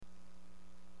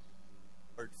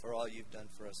for all you've done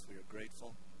for us. We are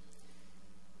grateful.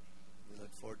 We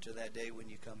look forward to that day when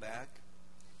you come back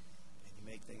and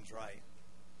you make things right.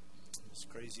 In this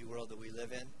crazy world that we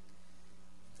live in,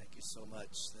 thank you so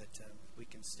much that we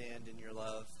can stand in your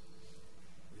love.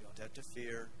 We don't have to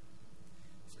fear,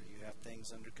 for you have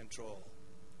things under control.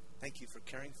 Thank you for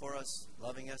caring for us,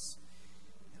 loving us,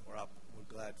 and we're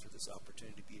glad for this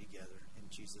opportunity to be together. In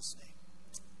Jesus' name,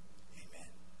 amen.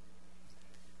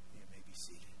 You may be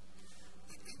seated.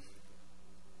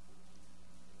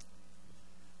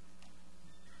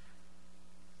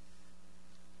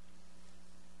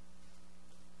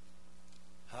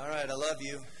 All right, I love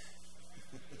you.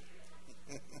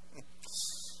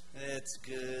 It's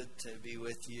good to be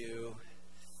with you.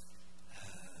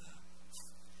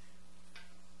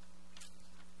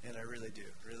 And I really do.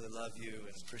 Really love you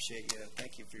and appreciate you.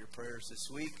 Thank you for your prayers this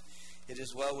week. It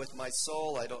is well with my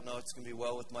soul. I don't know if it's going to be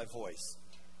well with my voice.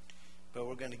 But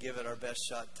we're going to give it our best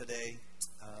shot today.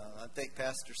 I thank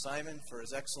Pastor Simon for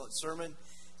his excellent sermon.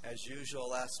 As usual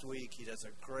last week, he does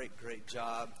a great, great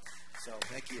job. So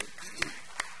thank you.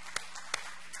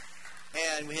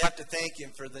 And we have to thank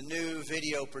him for the new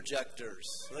video projectors.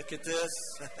 Look at this.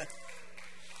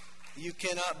 You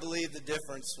cannot believe the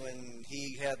difference when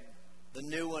he had the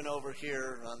new one over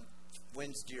here on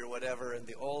Wednesday or whatever, and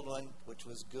the old one, which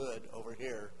was good, over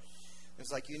here. It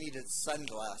was like you needed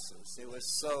sunglasses. It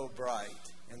was so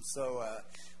bright. And so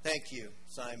thank you,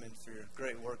 Simon, for your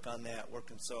great work on that,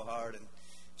 working so hard and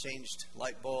changed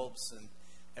light bulbs and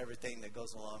everything that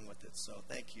goes along with it. So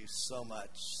thank you so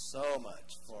much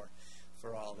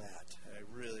for all that. I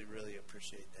really, really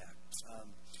appreciate that.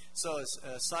 So as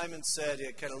Simon said,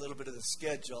 kind of a little bit of the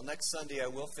schedule. Next Sunday I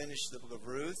will finish the book of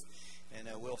Ruth, and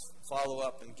we'll follow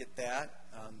up and get that.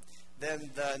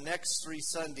 Then the next 3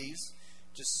 Sundays,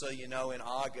 just so you know, in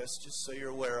August, just so you're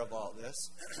aware of all this,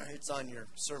 it's on your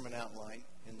sermon outline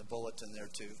in the bulletin there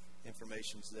too.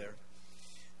 Information's there.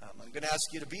 I'm going to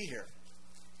ask you to be here.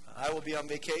 I will be on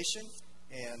vacation,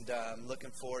 and I'm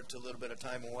looking forward to a little bit of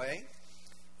time away.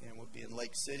 And we'll be in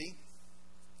Lake City.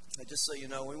 And just so you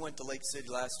know, we went to Lake City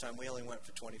last time. We only went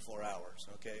for 24 hours,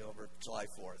 okay, over July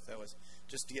 4th. That was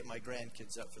just to get my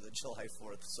grandkids up for the July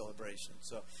 4th celebration.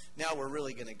 So now we're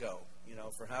really going to go,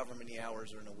 for however many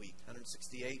hours are in a week.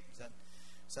 168? Does that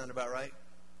sound about right?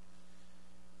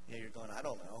 Yeah, you're going, I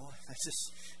don't know. That's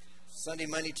just Sunday,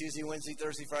 Monday, Tuesday, Wednesday,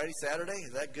 Thursday, Friday, Saturday.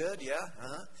 Is that good? Yeah?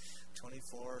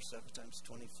 24, 7 times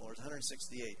 24 is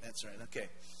 168. That's right. Okay.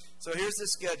 So here's the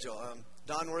schedule.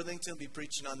 Don Worthington will be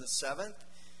preaching on the 7th.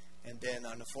 And then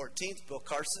on the 14th, Bill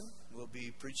Carson will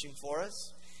be preaching for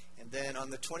us. And then on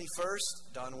the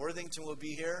 21st, Don Worthington will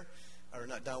be here. Or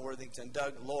not Don Worthington,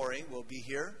 Doug Laurie will be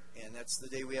here. And that's the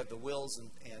day we have the Wills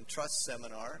and Trust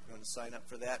Seminar. You want to sign up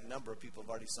for that? A number of people have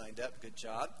already signed up. Good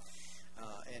job.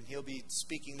 And he'll be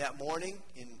speaking that morning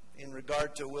in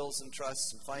regard to wills and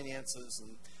trusts and finances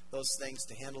and those things,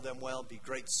 to handle them well, be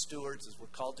great stewards as we're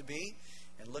called to be.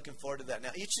 And looking forward to that.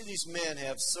 Now, each of these men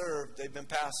have served. They've been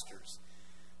pastors.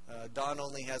 Don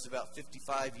only has about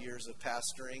 55 years of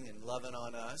pastoring and loving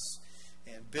on us.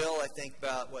 And Bill, I think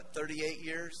about, 38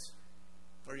 years?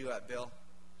 Where are you at, Bill?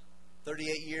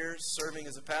 38 years serving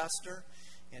as a pastor.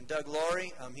 And Doug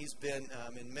Laurie, he's been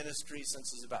in ministry since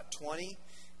he's about 20.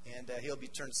 And he'll be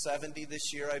turned 70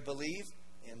 this year, I believe.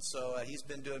 And so he's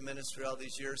been doing ministry all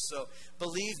these years. So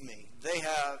believe me, they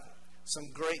have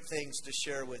some great things to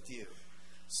share with you.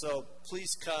 So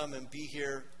please come and be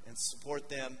here and support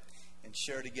them and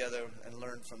share together and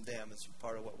learn from them. It's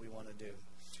part of what we want to do.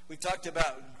 We talked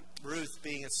about Ruth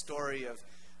being a story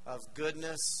of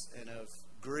goodness and of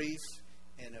grief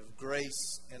and of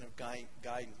grace and of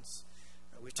guidance.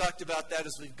 We talked about that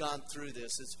as we've gone through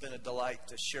this. It's been a delight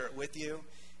to share it with you.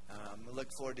 I look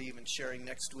forward to even sharing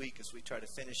next week as we try to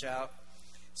finish out.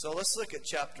 So let's look at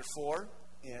chapter 4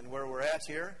 and where we're at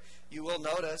here. You will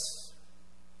notice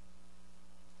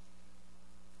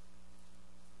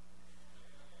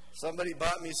somebody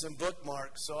bought me some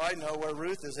bookmarks, so I know where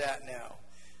Ruth is at now.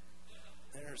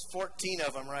 There's 14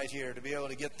 of them right here to be able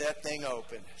to get that thing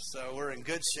open. So we're in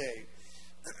good shape.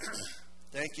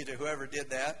 Thank you to whoever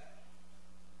did that.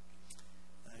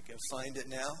 I can find it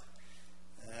now.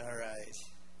 All right.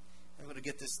 I'm going to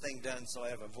get this thing done so I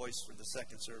have a voice for the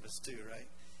second service too, right?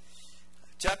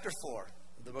 Chapter 4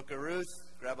 of the book of Ruth.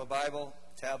 Grab a Bible,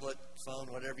 tablet, phone,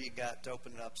 whatever you got to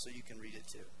open it up so you can read it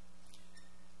too.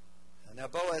 Now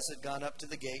Boaz had gone up to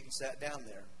the gate and sat down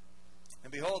there.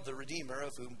 And behold, the Redeemer,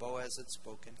 of whom Boaz had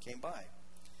spoken, came by.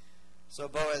 So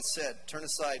Boaz said, "Turn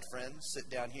aside, friend, sit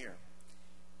down here."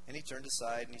 And he turned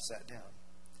aside and he sat down.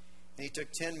 And he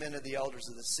took 10 men of the elders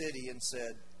of the city and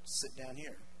said, "Sit down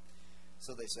here."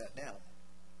 So they sat down.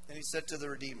 And he said to the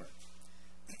Redeemer,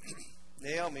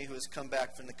 Naomi, who has come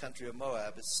back from the country of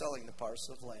Moab, is selling the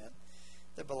parcel of land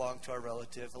that belonged to our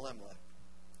relative Elimelech.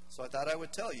 So I thought I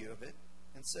would tell you of it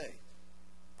and say,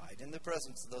 Abide in the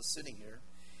presence of those sitting here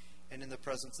and in the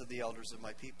presence of the elders of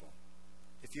my people.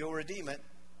 If you will redeem it,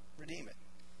 redeem it.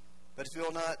 But if you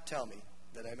will not, tell me,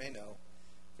 that I may know,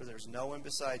 for there is no one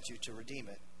besides you to redeem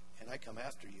it, and I come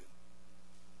after you.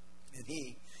 And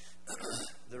he,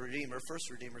 the Redeemer, first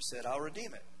Redeemer, said, I'll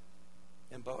redeem it.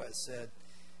 And Boaz said,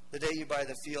 the day you buy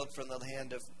the field from the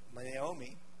hand of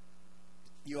Naomi,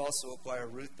 you also acquire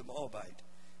Ruth the Moabite,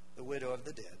 the widow of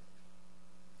the dead,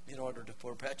 in order to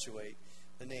perpetuate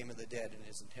the name of the dead in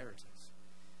his inheritance.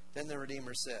 Then the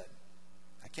Redeemer said,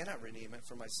 I cannot redeem it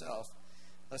for myself,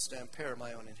 lest I impair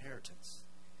my own inheritance.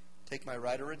 Take my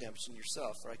right of redemption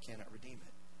yourself, for I cannot redeem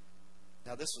it.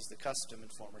 Now this was the custom in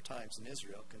former times in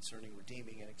Israel concerning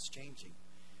redeeming and exchanging.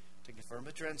 To confirm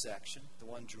a transaction, the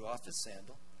one drew off his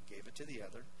sandal, gave it to the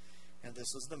other, and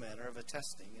this was the manner of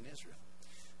attesting in Israel.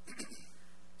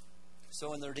 So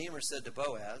when the Redeemer said to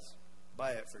Boaz,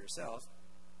 buy it for yourself,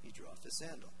 he drew off his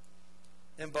sandal.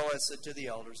 Then Boaz said to the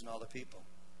elders and all the people,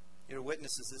 you are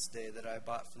witnesses this day that I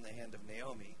bought from the hand of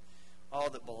Naomi all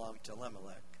that belonged to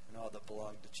Elimelech, and all that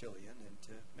belonged to Chilion and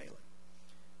to Mahlon.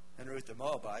 And Ruth the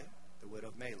Moabite, the widow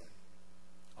of Mahlon.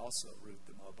 Also Ruth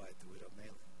the Moabite, the widow of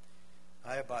Mahlon.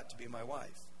 I have bought to be my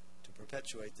wife, to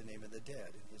perpetuate the name of the dead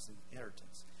in his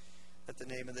inheritance, that the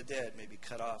name of the dead may be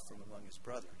cut off from among his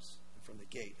brothers, and from the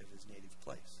gate of his native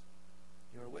place.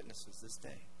 You are witnesses this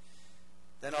day.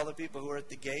 Then all the people who were at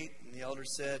the gate and the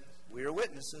elders said, we are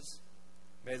witnesses.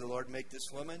 May the Lord make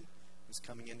this woman who is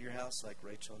coming into your house like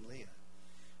Rachel and Leah,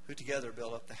 who together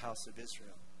build up the house of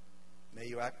Israel. May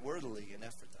you act worthily in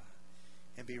Ephrathah,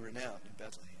 and be renowned in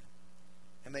Bethlehem.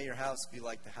 And may your house be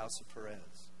like the house of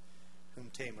Perez, whom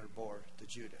Tamar bore to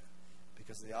Judah,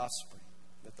 because of the offspring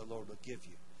that the Lord will give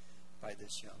you by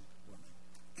this young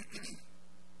woman.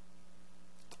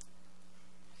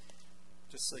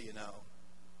 Just so you know,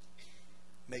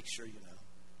 make sure you know.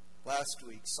 Last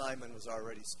week, Simon was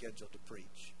already scheduled to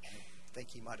preach. I think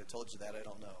he might have told you that. I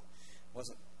don't know.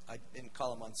 I didn't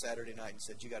call him on Saturday night and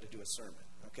said, you got to do a sermon,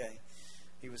 okay?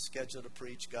 He was scheduled to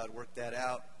preach. God worked that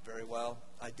out very well.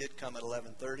 I did come at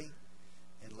 11:30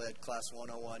 and led Class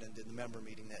 101 and did the member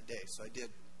meeting that day. So I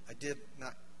did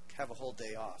not have a whole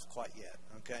day off quite yet,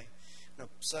 okay? You know,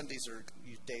 Sundays are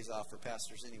days off for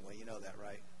pastors anyway. You know that,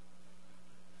 right?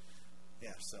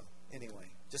 Yeah, so anyway,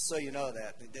 just so you know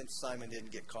that. Then Simon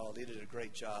didn't get called. He did a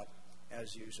great job,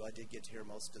 as usual. I did get to hear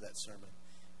most of that sermon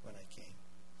when I came.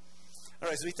 All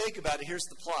right, as we think about it, here's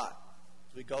the plot.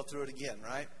 We go through it again,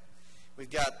 right? We've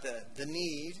got the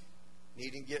need.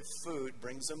 Needing to get food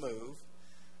brings a move.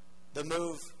 The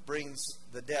move brings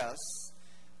the deaths.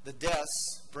 The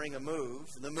deaths bring a move.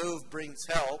 The move brings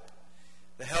help.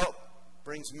 The help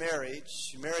brings marriage.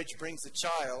 Marriage brings a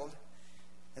child.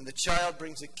 And the child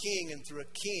brings a king. And through a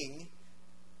king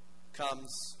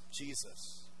comes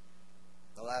Jesus.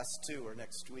 The last two are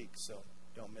next week, so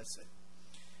don't miss it.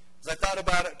 As I thought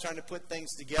about it, trying to put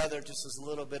things together just as a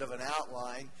little bit of an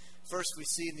outline, first we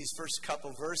see in these first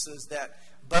couple verses that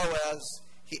Boaz,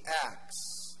 he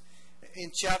acts.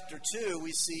 In chapter 2,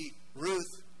 we see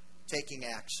Ruth taking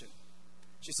action.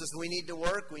 She says, we need to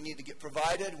work, we need to get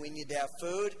provided, we need to have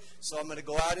food, so I'm going to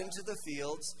go out into the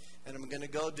fields, and I'm going to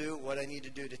go do what I need to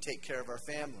do to take care of our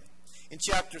family. In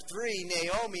chapter 3,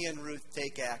 Naomi and Ruth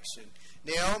take action.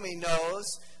 Naomi knows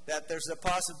that there's a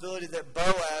possibility that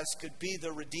Boaz could be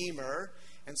the Redeemer,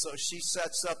 and so she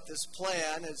sets up this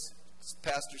plan, as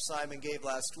Pastor Simon gave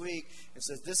last week, and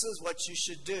says, this is what you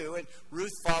should do, and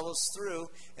Ruth follows through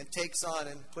and takes on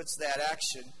and puts that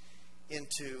action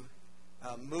into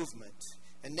movement.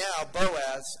 And now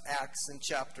Boaz acts in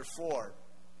chapter 4.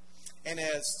 And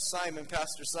as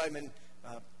Pastor Simon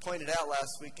pointed out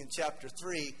last week in chapter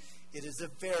 3, it is a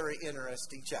very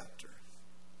interesting chapter.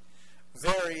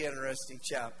 Very interesting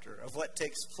chapter of what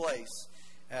takes place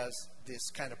as this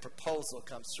kind of proposal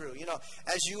comes through. You know,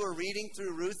 as you were reading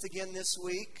through Ruth again this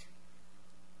week,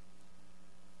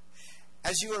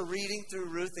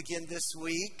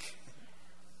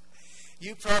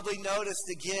 you probably noticed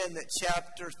again that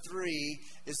chapter 3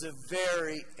 is a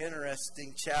very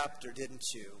interesting chapter, didn't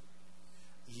you?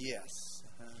 Yes.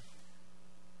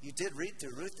 You did read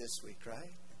through Ruth this week,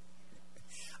 right?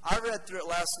 I read through it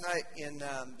last night in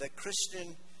the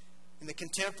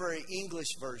contemporary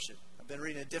English version. I've been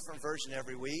reading a different version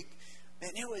every week.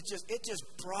 And it just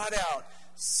brought out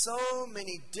so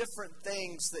many different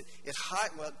things that it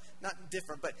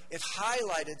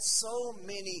highlighted so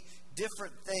many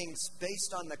different things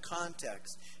based on the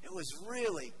context. It was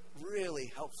really,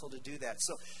 really helpful to do that.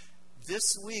 So this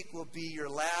week will be your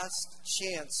last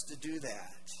chance to do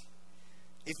that.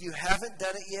 If you haven't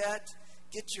done it yet,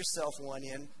 get yourself one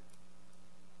in.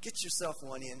 Get yourself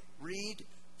one in. Read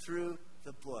through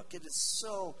the book. It is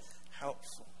so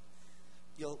helpful.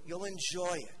 You'll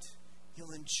enjoy it.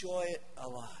 You'll enjoy it a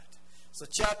lot. So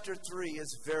chapter 3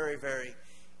 is very, very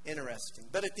interesting.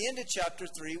 But at the end of chapter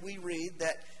 3, we read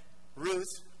that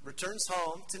Ruth returns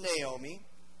home to Naomi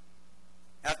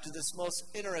after this most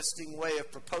interesting way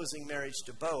of proposing marriage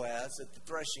to Boaz at the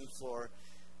threshing floor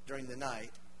during the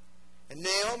night. And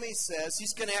Naomi says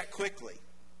he's going to act quickly.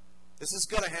 This is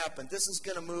going to happen. This is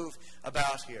going to move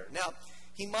about here. Now,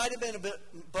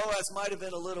 Boaz might have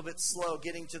been a little bit slow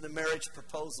getting to the marriage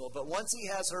proposal, but once he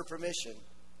has her permission,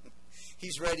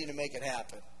 he's ready to make it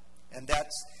happen. And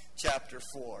that's chapter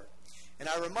 4. And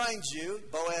I remind you,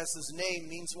 Boaz's name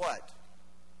means what?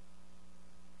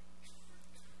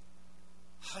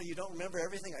 Oh, you don't remember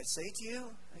everything I say to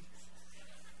you?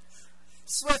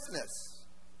 Swiftness.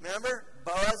 Remember?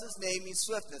 Boaz's name means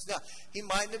swiftness. Now, he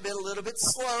might have been a little bit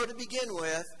slow to begin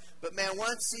with, but man,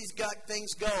 once he's got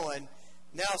things going,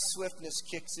 now swiftness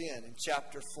kicks in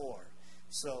chapter 4.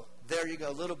 So there you go,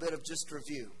 a little bit of just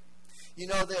review. You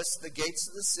know this, the gates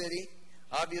of the city,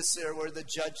 obviously are where the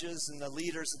judges and the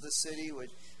leaders of the city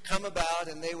would come about,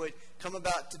 and they would come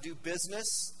about to do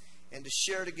business and to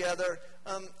share together.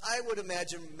 I would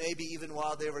imagine maybe even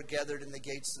while they were gathered in the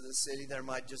gates of the city, there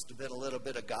might just have been a little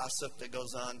bit of gossip that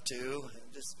goes on too.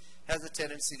 It just has a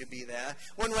tendency to be that.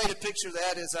 One way to picture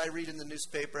that is I read in the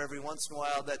newspaper every once in a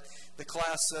while that the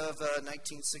class of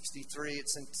 1963 at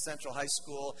Central High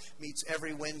School meets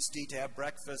every Wednesday to have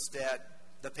breakfast at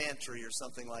the pantry or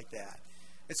something like that.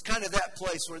 It's kind of that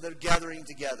place where they're gathering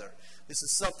together. This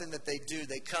is something that they do.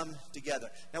 They come together.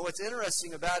 Now, what's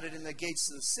interesting about it in the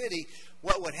gates of the city,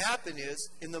 what would happen is,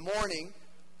 in the morning,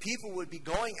 people would be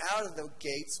going out of the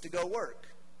gates to go work.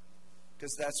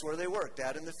 Because that's where they worked,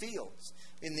 out in the fields.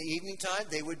 In the evening time,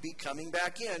 they would be coming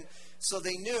back in. So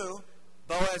they knew,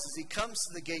 Boaz, as he comes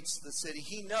to the gates of the city,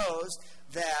 he knows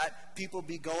that people will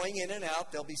be going in and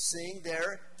out. They'll be seeing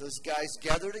those guys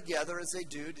gather together as they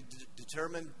do to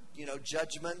determine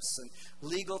judgments and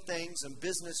legal things and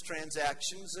business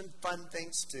transactions and fun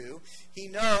things too. He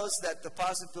knows that the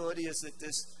possibility is that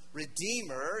this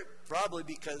Redeemer, probably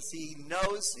because he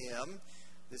knows him,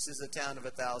 this is a town of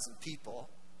 1,000 people,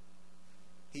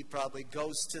 he probably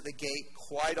goes to the gate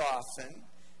quite often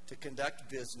to conduct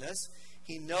business.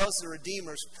 He knows the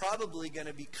Redeemer's probably going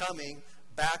to be coming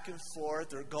back and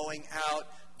forth or going out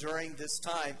during this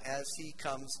time as he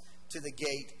comes to the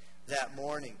gate that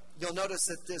morning. You'll notice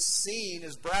that this scene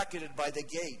is bracketed by the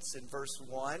gates. In verse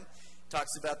 1, it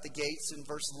talks about the gates. In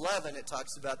verse 11, it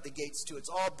talks about the gates too. It's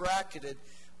all bracketed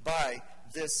by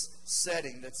this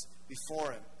setting that's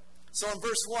before him. So in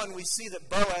verse 1, we see that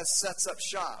Boaz sets up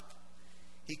shop.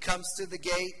 He comes to the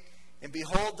gate, and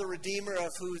behold, the Redeemer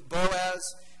of whose Boaz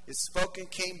is spoken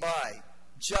came by.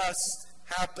 Just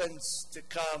happens to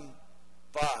come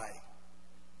by.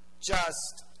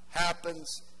 Just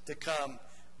happens to come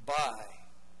by.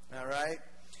 All right?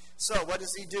 So what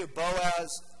does he do? Boaz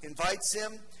invites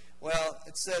him. Well,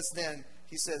 it says then,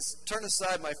 he says, turn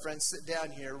aside, my friend, sit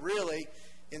down here. Really,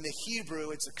 in the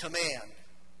Hebrew, it's a command.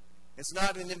 It's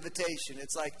not an invitation.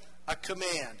 It's like a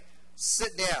command.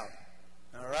 Sit down.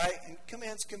 All right? And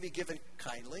commands can be given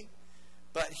kindly.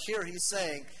 But here he's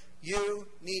saying, you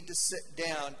need to sit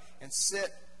down and sit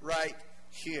right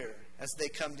here as they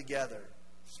come together.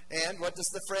 And what does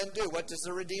the friend do? What does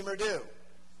the Redeemer do?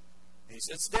 He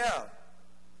sits down.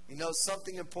 He knows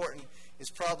something important is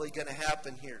probably going to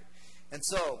happen here. And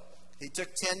so, he took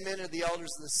 10 men of the elders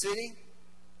of the city.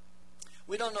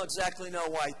 We don't exactly know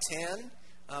why 10.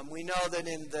 We know that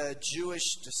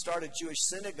to start a Jewish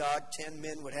synagogue, 10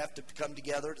 men would have to come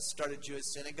together to start a Jewish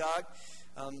synagogue.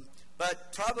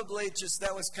 But probably just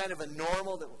that was kind of a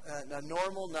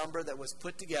normal number that was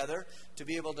put together to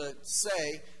be able to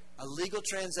say a legal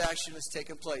transaction has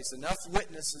taken place. Enough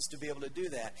witnesses to be able to do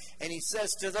that. And he says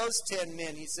to those 10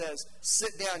 men, he says, sit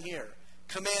down here.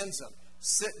 Commands them,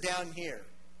 sit down here.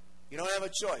 You don't have a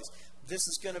choice. This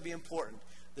is going to be important.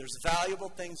 There's valuable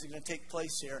things that are going to take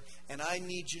place here, and I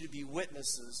need you to be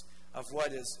witnesses of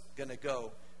what is going to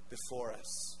go before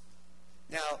us.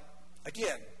 Now,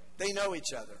 again, they know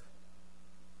each other.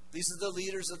 These are the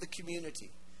leaders of the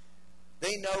community.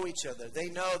 They know each other. They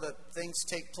know that things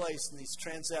take place and these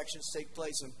transactions take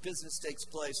place and business takes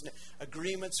place and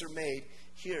agreements are made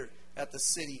here at the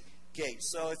city gate.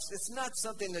 So it's not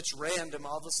something that's random,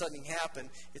 all of a sudden happened.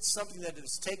 It's something that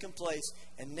has taken place,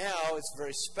 and now it's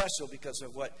very special because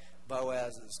of what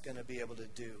Boaz is going to be able to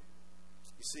do.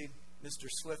 You see, Mr.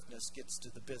 Swiftness gets to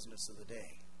the business of the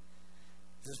day.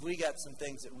 He says, we got some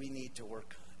things that we need to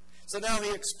work on. So now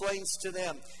he explains to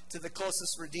them, to the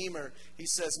closest redeemer, he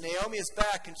says, Naomi is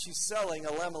back and she's selling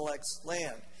Elimelech's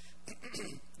land.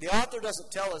 The author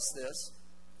doesn't tell us this,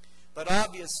 but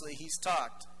obviously he's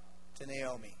talked to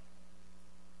Naomi.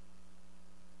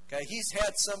 Okay, he's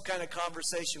had some kind of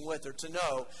conversation with her to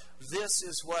know this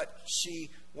is what she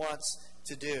wants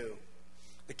to do.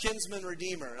 The kinsman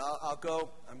redeemer, and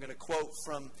I'm going to quote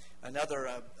from another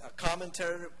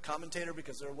commentator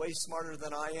because they're way smarter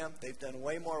than I am. They've done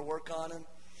way more work on him.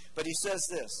 But he says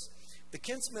this: the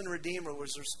kinsman redeemer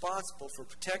was responsible for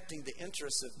protecting the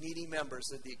interests of needy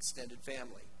members of the extended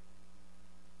family.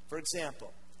 For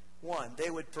example, 1, they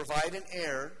would provide an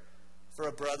heir for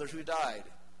a brother who died.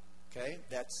 Okay,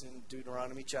 that's in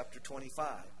Deuteronomy chapter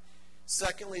 25.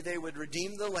 Secondly, they would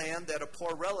redeem the land that a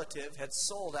poor relative had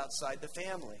sold outside the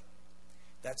family.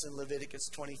 That's in Leviticus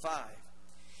 25.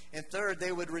 And third,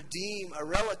 they would redeem a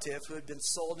relative who had been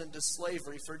sold into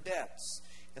slavery for debts.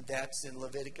 And that's in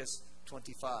Leviticus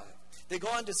 25. They go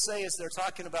on to say, as they're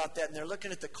talking about that, and they're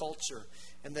looking at the culture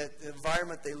and the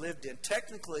environment they lived in,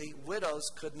 technically,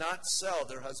 widows could not sell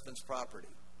their husband's property.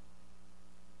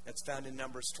 That's found in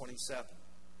Numbers 27.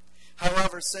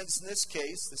 However, since in this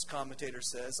case, this commentator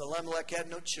says, Elimelech had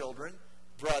no children,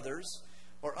 brothers,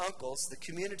 or uncles, the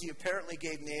community apparently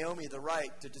gave Naomi the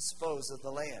right to dispose of the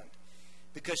land.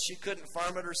 Because she couldn't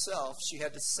farm it herself, she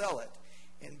had to sell it.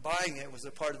 And buying it was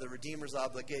a part of the Redeemer's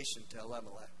obligation to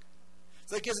Elimelech.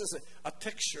 So it gives us a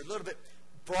picture, a little bit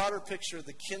broader picture of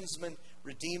the kinsman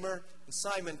redeemer. And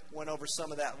Simon went over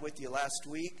some of that with you last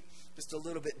week. Just a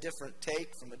little bit different take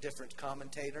from a different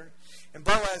commentator. And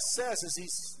Boaz says, as he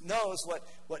knows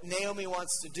what Naomi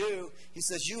wants to do, he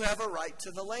says, you have a right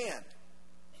to the land.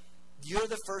 You're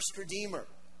the first redeemer.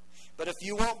 But if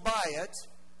you won't buy it,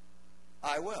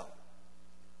 I will.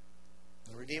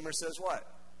 The redeemer says what?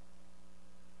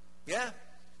 Yeah,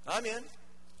 I'm in.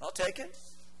 I'll take it.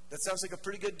 That sounds like a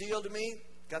pretty good deal to me.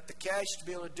 Got the cash to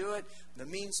be able to do it, the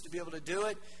means to be able to do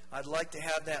it. I'd like to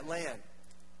have that land.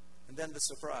 And then the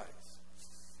surprise.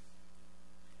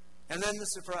 And then the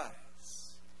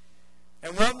surprise.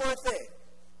 And one more thing.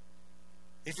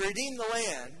 If you redeem the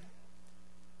land,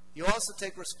 you also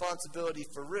take responsibility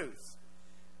for Ruth.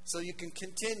 So you can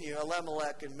continue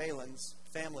Elimelech and Mahlon's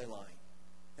family line.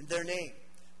 And their name,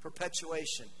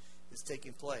 perpetuation, is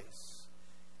taking place.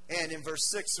 And in verse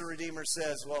 6, the Redeemer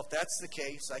says, well, if that's the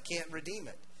case, I can't redeem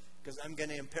it because I'm going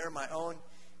to impair my own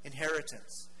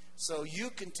inheritance. So you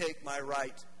can take my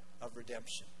right of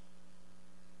redemption.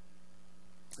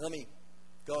 Let me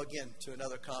go again to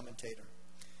another commentator.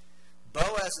 Boaz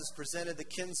has presented the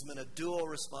kinsman a dual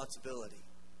responsibility.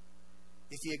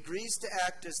 If he agrees to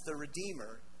act as the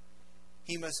redeemer,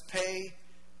 he must pay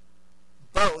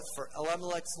both for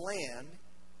Elimelech's land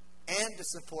and to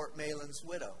support Mahlon's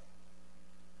widow,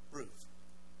 Ruth.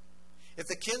 If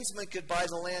the kinsman could buy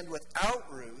the land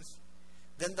without Ruth,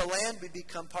 then the land would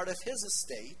become part of his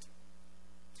estate,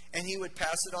 and he would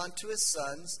pass it on to his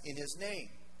sons in his name.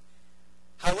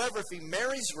 However, if he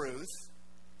marries Ruth,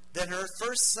 then her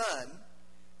first son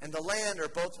and the land are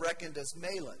both reckoned as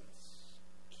Mahlon's.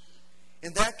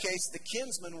 In that case, the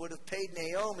kinsman would have paid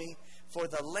Naomi for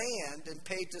the land and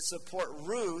paid to support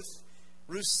Ruth's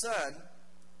son,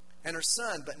 and her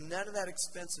son, but none of that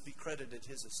expense would be credited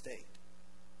his estate.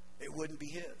 It wouldn't be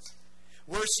his.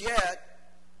 Worse yet,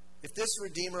 if this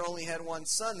redeemer only had one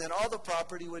son, then all the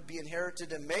property would be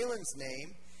inherited in Mahlon's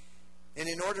name, and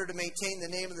in order to maintain the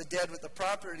name of the dead with the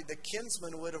property, the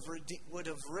kinsman would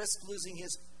have risked losing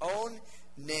his own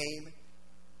name,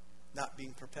 not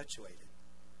being perpetuated.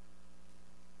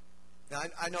 Now,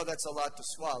 I know that's a lot to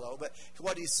swallow, but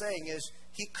what he's saying is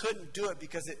he couldn't do it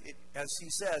because, as he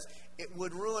says, it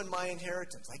would ruin my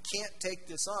inheritance. I can't take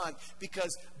this on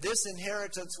because this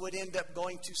inheritance would end up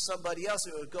going to somebody else.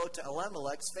 It would go to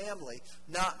Elimelech's family,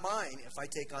 not mine, if I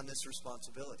take on this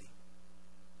responsibility.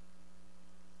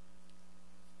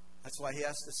 That's why he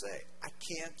has to say, I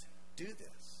can't do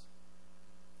this.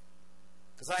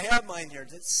 Because I have my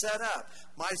inheritance set up.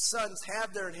 My sons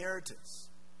have their inheritance.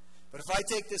 But if I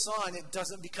take this on, it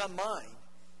doesn't become mine.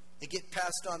 It gets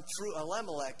passed on through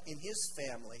Elimelech in his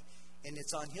family, and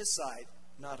it's on his side,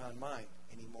 not on mine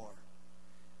anymore.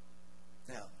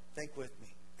 Now, think with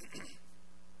me.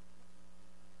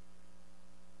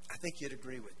 I think you'd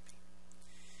agree with me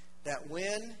that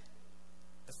when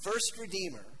the first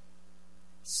Redeemer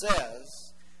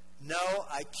says, no,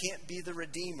 I can't be the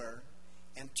Redeemer,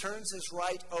 and turns his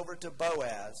right over to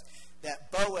Boaz,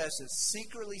 that Boaz is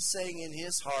secretly saying in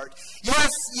his heart, yes,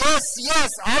 yes, yes,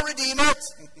 I'll redeem it.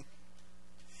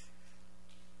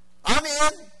 I'm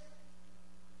in.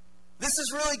 this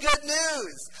is really good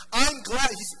news. I'm glad.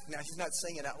 Now, he's not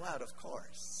saying it out loud, of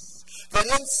course. But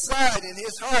inside, in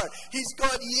his heart, he's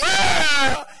going,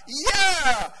 yeah,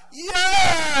 yeah,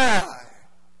 yeah.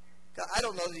 God, I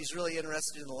don't know that he's really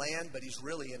interested in the land, but he's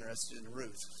really interested in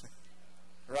Ruth.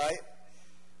 Right?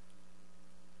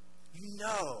 You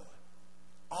know,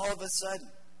 all of a sudden,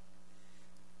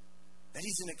 that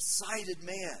he's an excited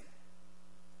man.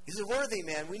 He's a worthy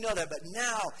man. We know that. But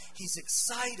now he's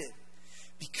excited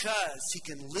because he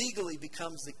can legally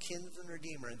become the kinsman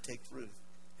redeemer and take Ruth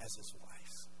as his wife.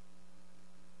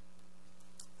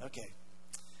 Okay.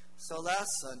 So last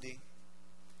Sunday,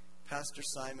 Pastor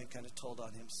Simon kind of told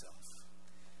on himself.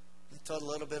 He told a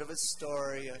little bit of his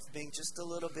story of being just a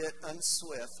little bit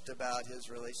unswift about his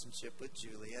relationship with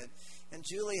Julia. And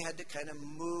Julie had to kind of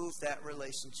move that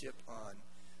relationship on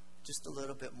just a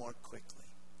little bit more quickly.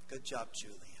 Good job,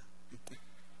 Julia.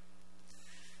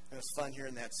 It was fun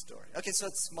hearing that story. Okay, so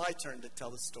it's my turn to tell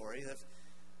the story of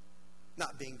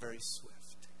not being very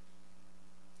swift.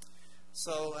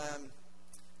 So,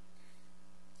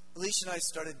 Alicia and I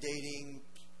started dating,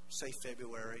 say,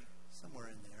 February, somewhere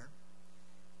in there.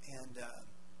 And,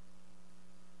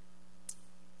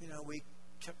 we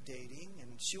kept dating.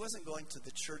 And she wasn't going to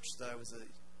the church that I was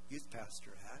a youth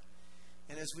pastor at.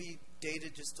 And as we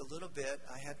dated just a little bit,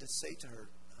 I had to say to her,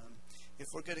 if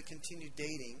we're going to continue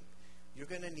dating, you're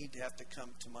going to need to have to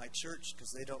come to my church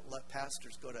because they don't let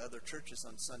pastors go to other churches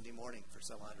on Sunday morning for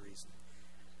some odd reason.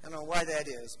 I don't know why that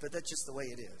is, but that's just the way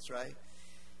it is, right?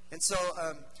 And so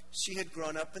she had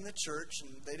grown up in the church,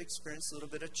 and they'd experienced a little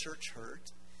bit of church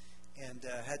hurt, and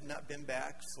had not been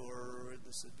back for,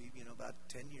 this would be, about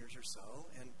 10 years or so.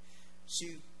 And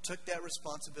she took that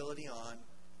responsibility on,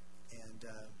 and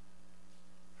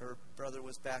her brother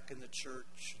was back in the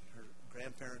church, and her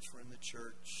grandparents were in the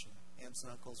church, and aunts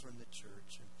and uncles were in the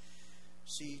church. And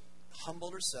she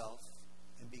humbled herself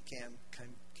and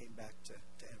came back to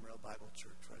Amarillo Bible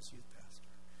Church, where I was youth pastor.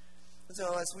 And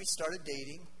so as we started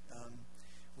dating,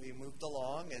 we moved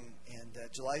along, and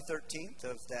July 13th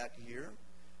of that year,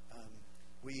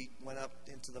 we went up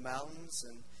into the mountains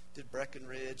and did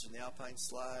Breckenridge and the Alpine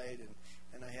Slide,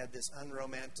 and I had this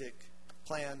unromantic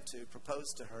plan to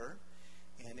propose to her,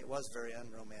 and it was very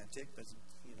unromantic, but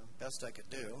best I could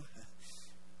do,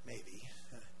 maybe.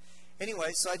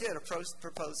 Anyway, so I did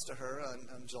propose to her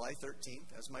on July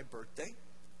 13th as my birthday,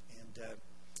 and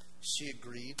she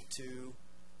agreed to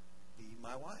be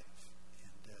my wife.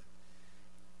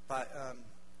 But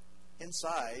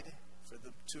inside, for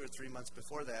the 2 or 3 months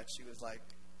before that, she was like,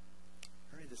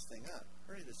 hurry this thing up.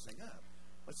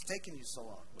 What's taking you so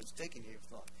long? What's taking you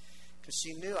so long? Because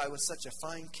she knew I was such a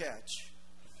fine catch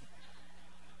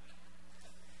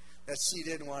that she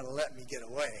didn't want to let me get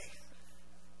away.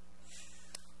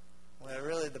 Well,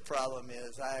 really the problem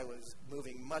is I was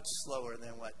moving much slower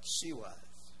than what she was.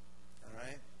 All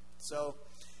right? So,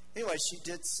 anyway, she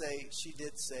did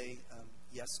say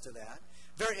yes to that.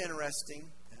 Very interesting.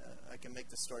 I can make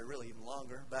the story really even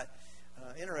longer, but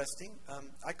interesting.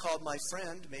 I called my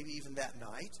friend, maybe even that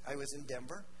night. I was in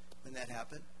Denver when that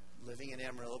happened, living in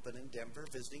Amarillo, but in Denver,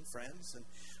 visiting friends. And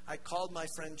I called my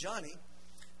friend Johnny,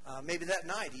 maybe that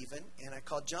night even, and I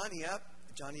called Johnny up.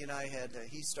 Johnny and I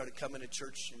he started coming to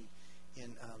church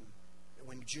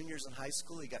when juniors in high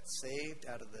school. He got saved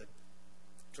out of the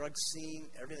drug scene,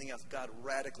 everything else. God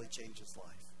radically changed his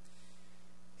life.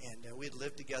 And we had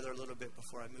lived together a little bit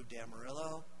before I moved to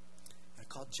Amarillo. I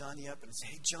called Johnny up and I said,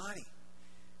 hey, Johnny,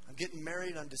 I'm getting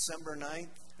married on December 9th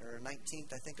or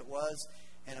 19th, I think it was,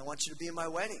 and I want you to be in my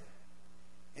wedding.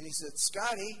 And he said,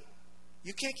 Scotty,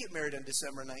 you can't get married on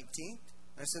December 19th.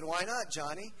 I said, why not,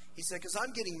 Johnny? He said, because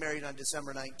I'm getting married on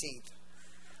December 19th.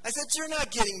 I said, you're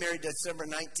not getting married December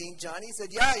 19th, Johnny. He said,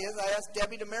 yeah, he is. I asked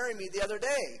Debbie to marry me the other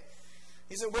day.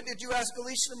 He said, when did you ask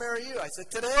Alicia to marry you? I said,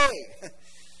 today.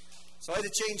 So I had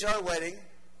to change our wedding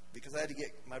because I had to get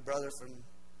my brother from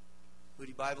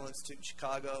Moody Bible Institute in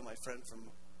Chicago, my friend from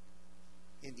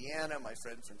Indiana, my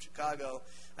friend from Chicago.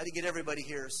 I had to get everybody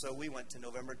here, so we went to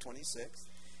November 26th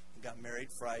and got married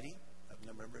Friday of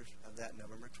November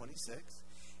 26th.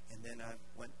 And then I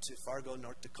went to Fargo,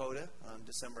 North Dakota on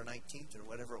December 19th or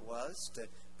whatever it was to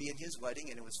be in his wedding,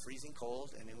 and it was freezing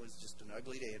cold, and it was just an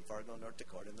ugly day in Fargo, North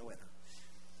Dakota in the winter.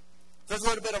 That's a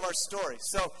little bit of our story.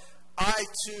 So I,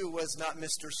 too, was not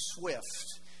Mr.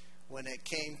 Swift when it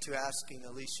came to asking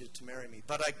Alicia to marry me.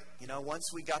 But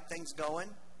once we got things going,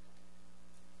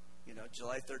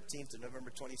 July 13th to November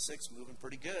 26th, moving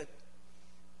pretty good.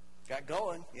 Got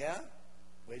going, yeah?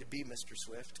 Way to be, Mr.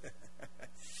 Swift.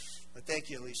 But thank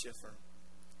you, Alicia, for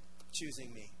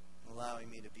choosing me and allowing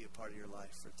me to be a part of your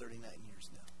life for 39 years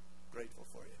now. Grateful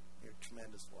for you. You're a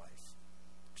tremendous wife.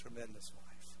 tremendous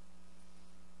wife.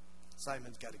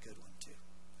 Simon's got a good one too.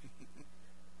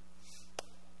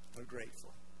 We're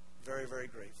grateful. Very, very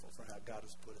grateful for how God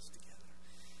has put us together.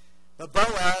 But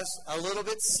Boaz, a little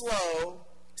bit slow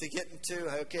to get into,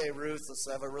 okay, Ruth, let's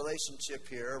have a relationship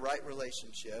here, a right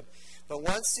relationship. But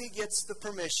once he gets the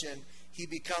permission, he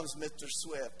becomes Mr.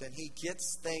 Swift, and he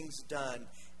gets things done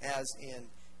as in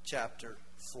chapter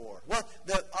 4. Well,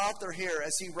 the author here,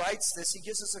 as he writes this, he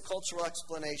gives us a cultural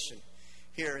explanation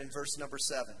here in verse number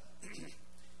 7.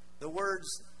 The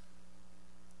words,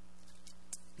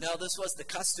 "Now this was the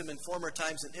custom in former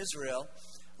times in Israel,"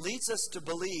 leads us to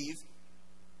believe,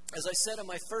 as I said in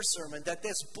my first sermon, that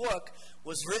this book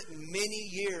was written many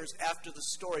years after the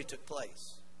story took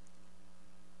place.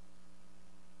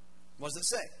 What does it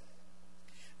say?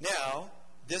 Now,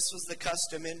 this was the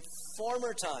custom in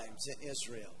former times in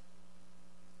Israel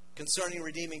concerning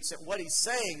redeeming sin. What he's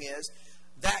saying is,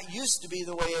 that used to be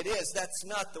the way it is. That's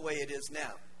not the way it is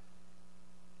now.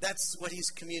 That's what he's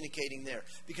communicating there.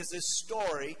 Because this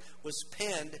story was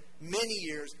penned many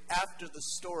years after the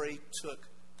story took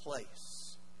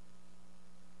place.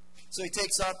 So he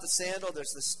takes off the sandal.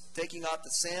 There's this taking off the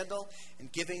sandal and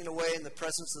giving it away in the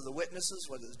presence of the witnesses,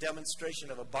 whether it's a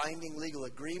demonstration of a binding legal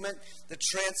agreement, the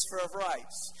transfer of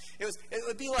rights. It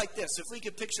would be like this, if we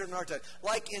could picture it in our time.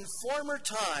 Like in former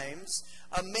times,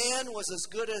 a man was as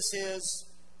good as his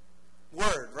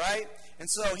word, right? And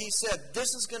so he said, this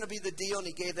is going to be the deal, and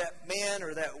he gave that man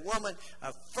or that woman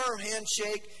a firm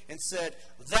handshake and said,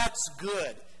 that's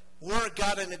good. We've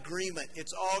got an agreement.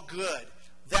 It's all good.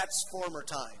 That's former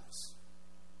times.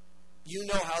 You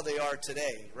know how they are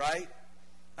today, right?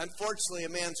 Unfortunately, a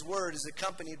man's word is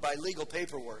accompanied by legal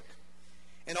paperwork.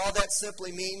 And all that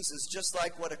simply means is just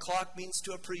like what a clock means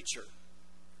to a preacher.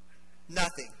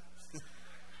 Nothing.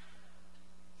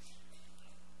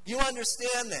 You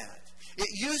understand that. It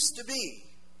used to be,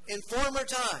 in former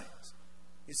times,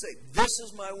 you say, this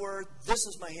is my word, this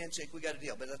is my handshake, we got a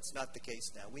deal. But that's not the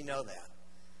case now. We know that.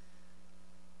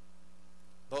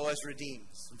 Boaz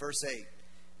redeems. In verse 8,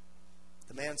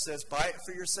 the man says, buy it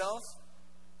for yourself.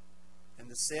 And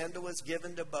the sandal was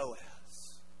given to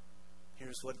Boaz.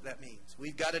 Here's what that means.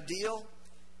 We've got a deal,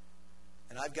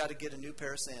 and I've got to get a new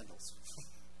pair of sandals.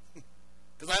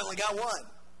 Because I only got one.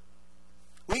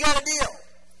 We got a deal,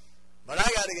 but I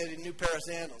got to get a new pair of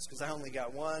sandals because I only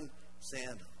got one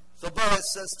sandal. So Boaz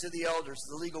says to the elders,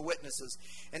 the legal witnesses,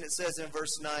 and it says in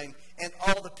verse 9, and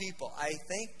all the people. I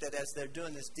think that as they're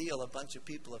doing this deal, a bunch of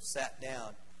people have sat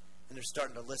down and they're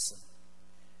starting to listen.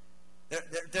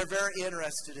 They're very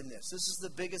interested in this. This is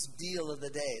the biggest deal of the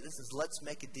day. This is let's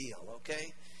make a deal,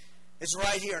 okay? It's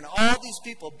right here. And all these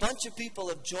people, a bunch of people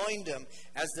have joined him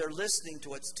as they're listening to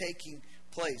what's taking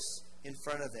place in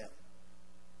front of them.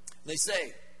 They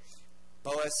say,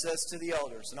 Boaz says to the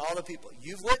elders and all the people,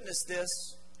 you've witnessed this.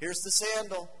 Here's the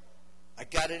sandal. I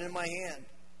got it in my hand.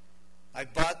 I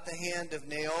bought from the hand of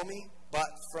Naomi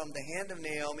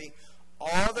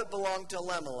all that belonged to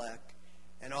Elimelech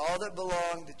and all that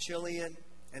belonged to Chilion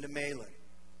and to Mahlon.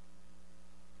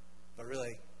 But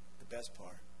really, the best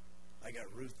part, I got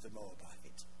Ruth the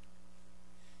Moabite,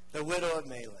 the widow of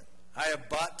Mahlon. I have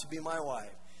bought to be my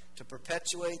wife, to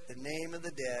perpetuate the name of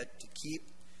the dead, to keep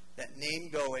that name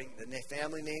going, the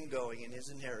family name going in his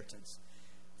inheritance,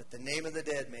 that the name of the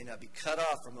dead may not be cut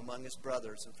off from among his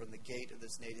brothers and from the gate of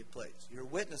this native place. You're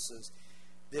witnesses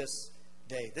this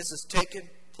day. This has taken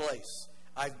place.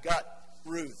 I've got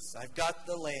Ruth. I've got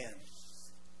the land.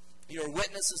 You're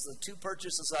witnesses of the two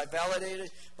purchases I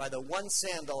validated by the one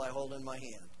sandal I hold in my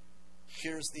hand.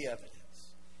 Here's the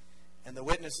evidence. And the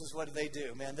witnesses, what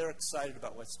do? Man, they're excited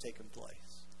about what's taken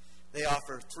place. They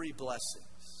offer 3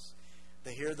 blessings.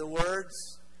 They hear the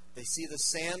words. They see the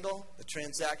sandal. The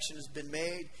transaction has been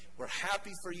made. We're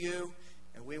happy for you,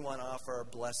 and we want to offer our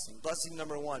blessing. Blessing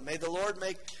number 1. May the Lord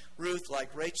make Ruth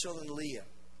like Rachel and Leah.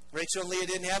 Rachel and Leah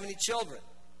didn't have any children.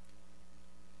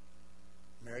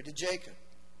 Married to Jacob.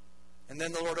 And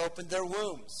then the Lord opened their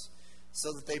wombs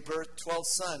so that they birthed 12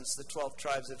 sons, the 12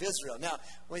 tribes of Israel. Now,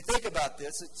 when we think about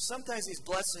this, sometimes these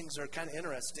blessings are kind of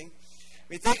interesting.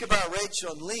 When we think about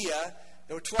Rachel and Leah,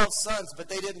 there were 12 sons, but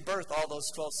they didn't birth all those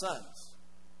 12 sons.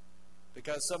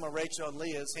 Because some of Rachel and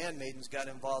Leah's handmaidens got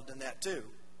involved in that too.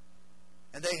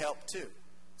 And they helped too.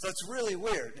 So it's really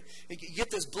weird. You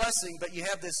get this blessing, but you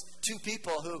have this two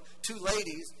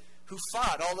ladies who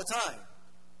fought all the time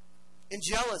in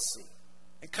jealousy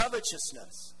and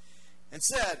covetousness, and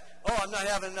said, oh, I'm not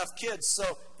having enough kids,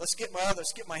 so let's get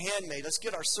my handmaid, let's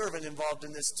get our servant involved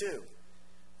in this too.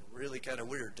 Really kind of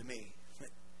weird to me.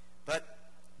 But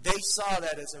they saw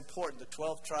that as important, the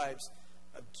 12 tribes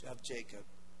of Jacob,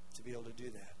 to be able to do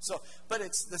that. So, but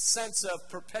it's the sense of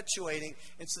perpetuating.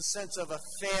 It's the sense of a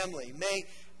family.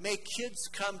 May kids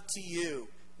come to you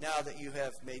now that you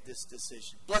have made this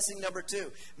decision. Blessing number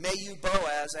 2, may you,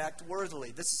 Boaz, act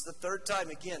worthily. This is the third time,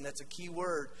 again, that's a key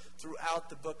word throughout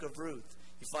the book of Ruth.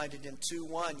 You find it in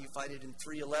 2:1, you find it in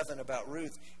 3:11 about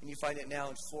Ruth, and you find it now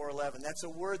in 4:11. That's a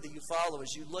word that you follow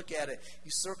as you look at it. You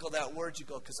circle that word, you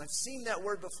go, because I've seen that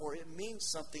word before. It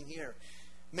means something here.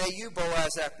 May you,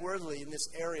 Boaz, act worthily in this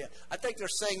area. I think they're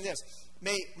saying this.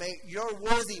 May your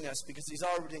worthiness, because he's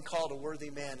already been called a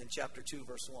worthy man in chapter 2,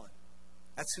 verse 1.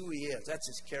 That's who he is. That's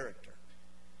his character.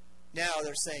 Now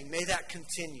they're saying, may that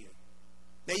continue.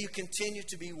 May you continue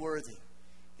to be worthy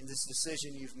in this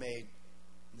decision you've made,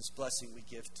 in this blessing we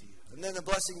give to you. And then the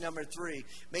blessing number 3,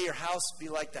 may your house be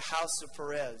like the house of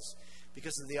Perez,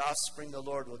 because of the offspring the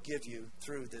Lord will give you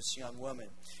through this young woman.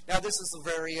 Now this is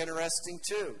very interesting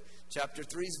too. Chapter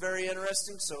 3 is very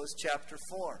interesting, so is chapter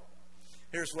 4.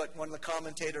 Here's what one of the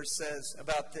commentators says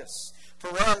about this.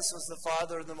 Perez was the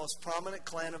father of the most prominent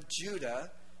clan of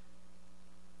Judah,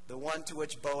 the one to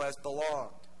which Boaz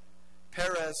belonged.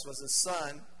 Perez was the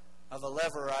son of a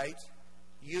Levirate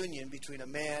union between a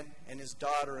man and his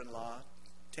daughter-in-law,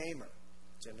 Tamar.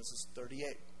 Genesis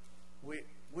 38.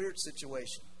 Weird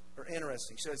situation, or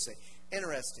interesting, should I say.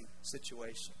 Interesting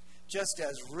situation. Just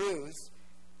as Ruth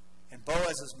and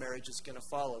Boaz's marriage is going to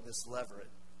follow this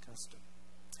Levirate custom.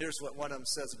 Here's what one of them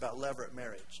says about Levirate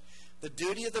marriage. The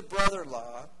duty of the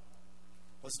brother-in-law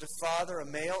was to father a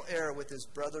male heir with his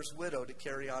brother's widow to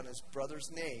carry on his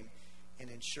brother's name and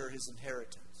ensure his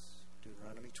inheritance.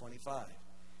 Deuteronomy 25.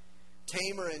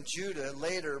 Tamar and Judah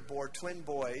later bore twin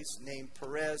boys named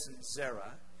Perez and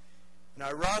Zerah. And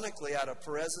ironically, out of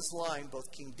Perez's line,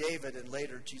 both King David and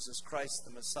later Jesus Christ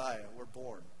the Messiah were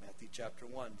born. Matthew chapter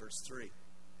 1, verse 3.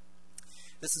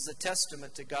 This is a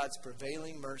testament to God's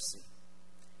prevailing mercy.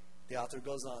 The author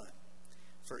goes on.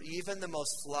 For even the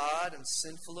most flawed and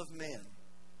sinful of men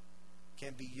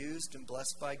can be used and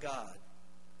blessed by God,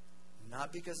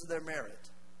 not because of their merit,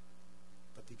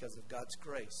 but because of God's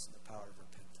grace and the power of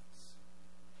repentance.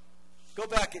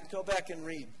 Go back and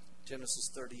read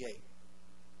Genesis 38.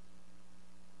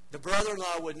 The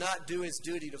brother-in-law would not do his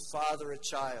duty to father a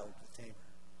child with Tamar.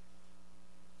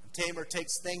 And Tamar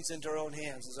takes things into her own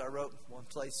hands, as I wrote one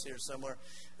place here somewhere.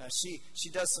 She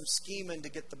does some scheming to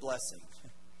get the blessing.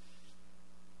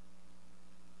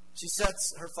 She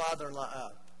sets her father-in-law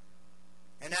up.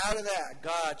 And out of that,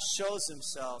 God shows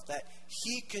himself that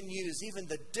he can use even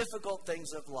the difficult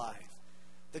things of life,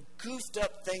 the goofed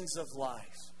up things of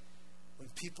life, when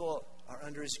people are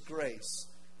under his grace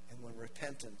and when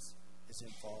repentance is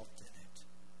involved in it.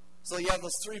 So you have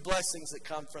those 3 blessings that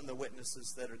come from the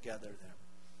witnesses that are gathered there.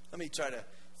 Let me try to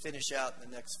finish out in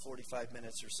the next 45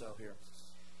 minutes or so here.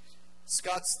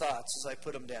 Scott's thoughts as I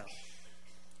put them down.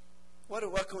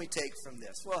 What can we take from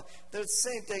this? Well, they're the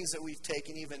same things that we've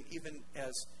taken even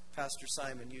as Pastor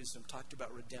Simon used them, talked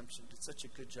about redemption. Did such a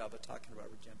good job of talking about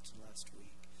redemption last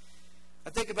week. I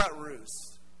think about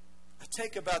Ruth. I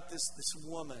think about this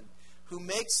woman who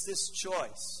makes this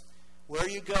choice. Where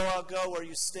you go, I'll go. Where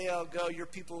you stay, I'll go. Your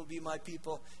people will be my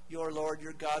people. Your Lord,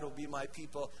 your God will be my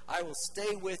people. I will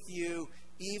stay with you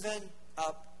even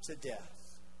up to death.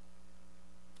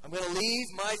 I'm going to leave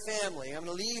my family. I'm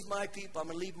going to leave my people. I'm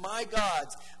going to leave my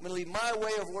gods. I'm going to leave my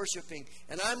way of worshiping.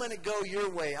 And I'm going to go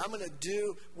your way. I'm going to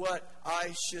do what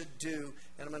I should do.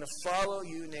 And I'm going to follow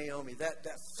you, Naomi. That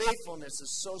faithfulness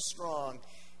is so strong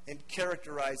and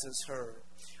characterizes her.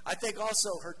 I think also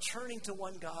her turning to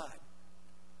one God.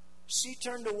 She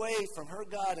turned away from her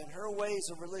God and her ways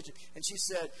of religion. And she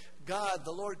said, God,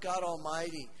 the Lord God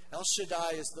Almighty, El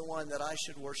Shaddai is the one that I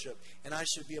should worship. And I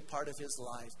should be a part of his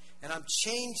life. And I'm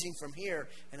changing from here.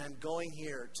 And I'm going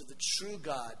here to the true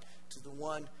God, to the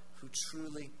one who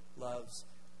truly loves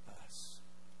us.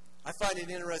 I find it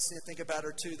interesting to think about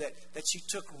her too, that she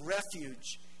took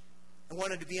refuge and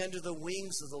wanted to be under the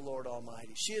wings of the Lord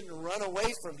Almighty. She didn't run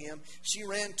away from him. She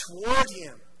ran toward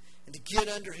him. And to get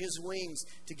under his wings,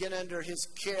 to get under his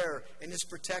care and his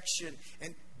protection.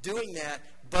 And doing that,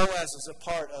 Boaz is a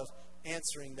part of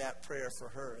answering that prayer for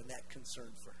her and that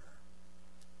concern for her.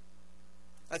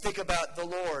 I think about the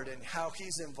Lord and how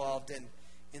he's involved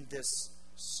in this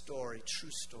story, true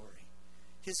story.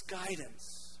 His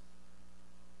guidance.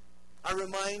 I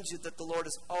remind you that the Lord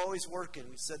is always working.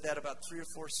 We said that about 3 or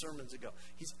 4 sermons ago.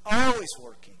 He's always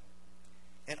working.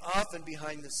 And often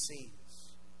behind the scenes.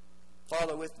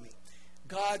 Follow with me.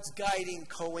 God's guiding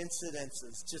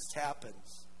coincidences just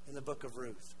happens in the book of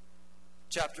Ruth.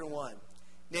 Chapter 1.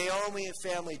 Naomi and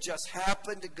family just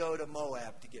happened to go to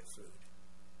Moab to get food.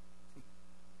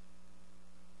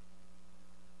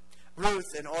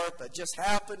 Ruth and Orpah just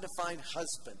happened to find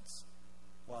husbands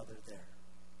while they're there.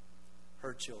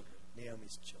 Her children,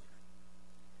 Naomi's children.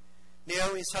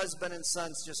 Naomi's husband and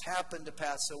sons just happened to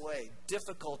pass away.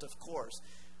 Difficult, of course,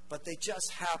 but they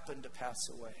just happened to pass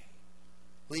away,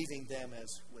 leaving them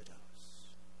as widows.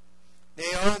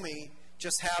 Naomi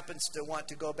just happens to want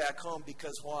to go back home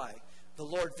because why? The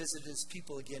Lord visited his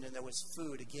people again and there was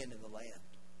food again in the land.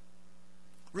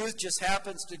 Ruth just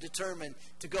happens to determine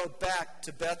to go back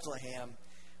to Bethlehem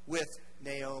with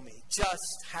Naomi.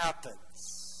 Just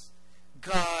happens.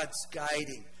 God's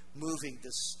guiding, moving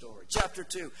this story. Chapter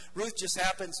 2, Ruth just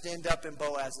happens to end up in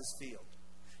Boaz's field.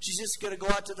 She's just going to go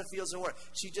out to the fields and work.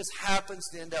 She just happens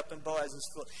to end up in Boaz's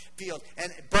field.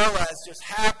 And Boaz just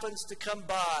happens to come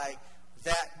by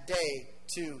that day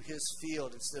to his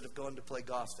field instead of going to play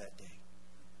golf that day.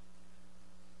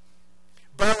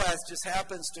 Boaz just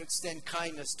happens to extend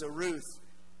kindness to Ruth,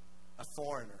 a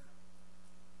foreigner.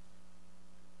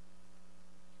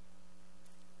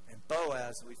 And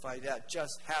Boaz, we find out,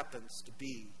 just happens to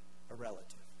be a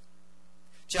relative.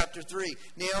 Chapter 3,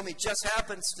 Naomi just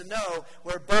happens to know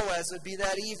where Boaz would be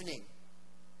that evening.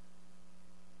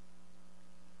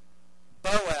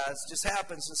 Boaz just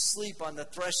happens to sleep on the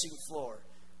threshing floor,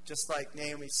 just like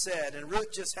Naomi said. And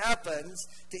Ruth just happens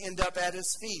to end up at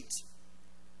his feet.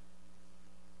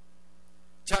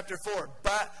 Chapter 4,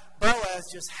 Boaz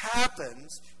just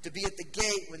happens to be at the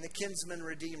gate when the kinsman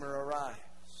redeemer arrives.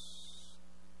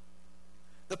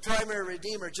 The primary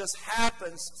redeemer just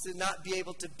happens to not be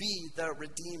able to be the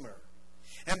redeemer.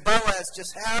 And Boaz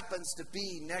just happens to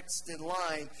be next in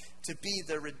line to be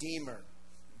the redeemer.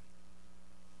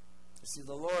 You see,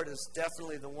 the Lord is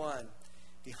definitely the one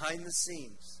behind the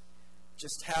scenes,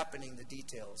 just happening the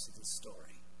details of the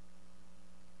story.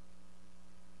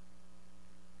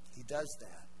 He does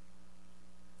that.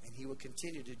 And he will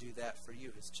continue to do that for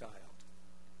you, his child.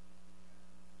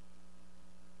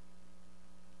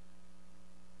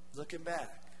 Looking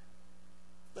back.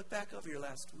 Look back over your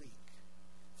last week.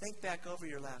 Think back over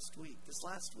your last week. This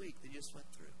last week that you just went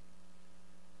through.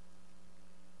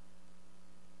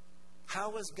 How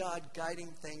was God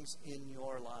guiding things in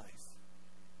your life?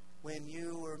 When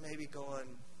you were maybe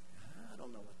going, I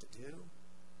don't know what to do.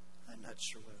 I'm not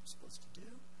sure what I'm supposed to do.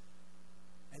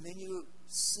 And then you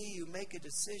make a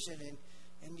decision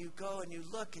and you go and you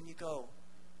look and you go,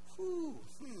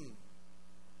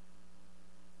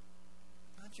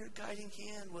 God, your guiding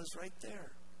hand was right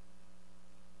there.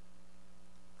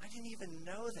 I didn't even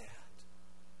know that.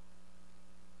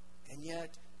 And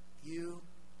yet, you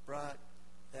brought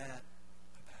that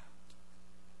about.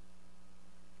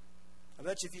 I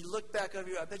bet you if you look back over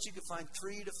I bet you could find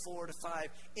 3 to 4 to 5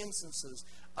 instances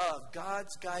of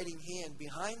God's guiding hand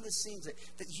behind the scenes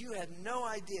that you had no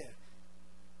idea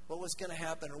what was going to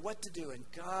happen or what to do. And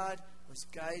God was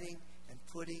guiding and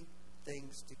putting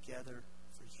things together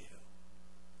for you.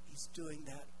 He's doing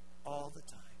that all the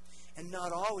time. And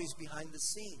not always behind the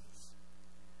scenes.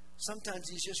 Sometimes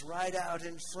he's just right out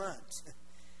in front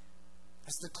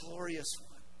as the glorious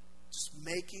one. Just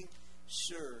making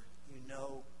sure you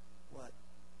know what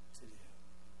to do.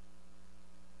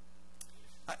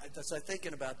 As I'm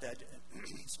thinking about that,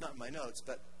 it's not in my notes,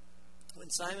 but when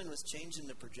Simon was changing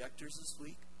the projectors this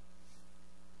week,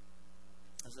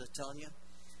 as I was telling you,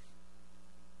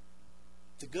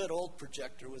 the good old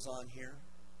projector was on here,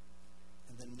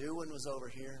 and the new one was over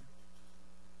here.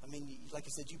 I mean, like I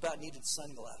said, you about needed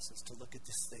sunglasses to look at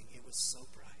this thing. It was so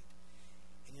bright.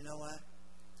 And you know what?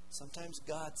 Sometimes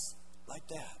God's like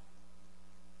that.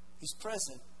 He's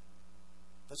present,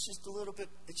 but it's just a little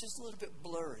bit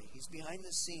blurry. He's behind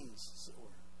the scenes, as it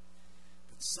were.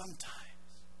 But sometimes,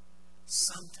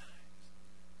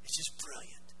 it's just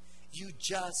brilliant. You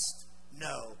just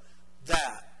know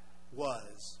that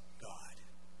was God.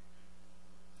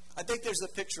 I think there's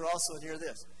a picture also in here of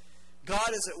this.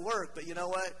 God is at work, but you know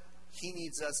what? He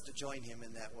needs us to join him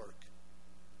in that work.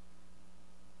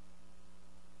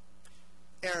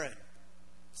 Aaron,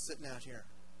 sitting out here.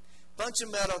 Bunch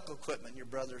of medical equipment. Your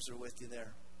brothers are with you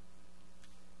there.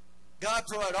 God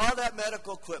provided all that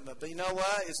medical equipment, but you know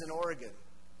what? It's in Oregon.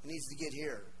 It needs to get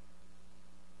here.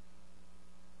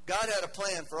 God had a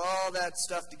plan for all that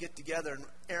stuff to get together, and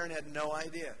Aaron had no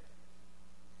idea.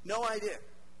 No idea.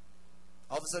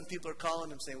 All of a sudden, people are calling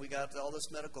him saying, we got all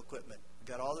this medical equipment. We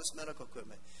got all this medical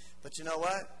equipment. But you know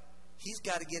what? He's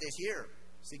got to get it here.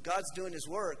 See, God's doing his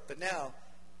work, but now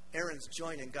Aaron's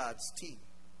joining God's team.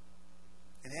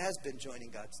 And has been joining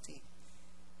God's team.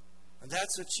 And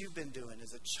that's what you've been doing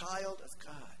as a child of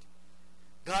God.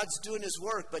 God's doing his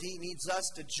work, but he needs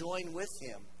us to join with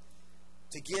him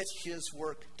to get his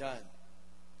work done.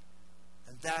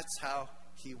 And that's how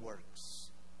he works.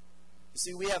 You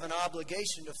see, we have an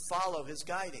obligation to follow His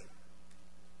guiding.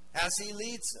 As He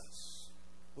leads us,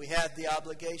 we have the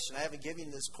obligation. I haven't given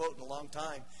you this quote in a long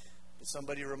time, but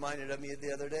somebody reminded of me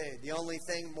the other day. The only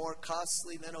thing more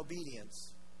costly than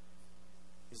obedience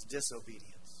is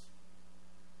disobedience.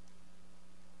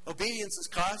 Obedience is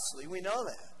costly. We know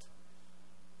that.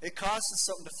 It costs us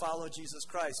something to follow Jesus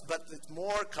Christ, but it's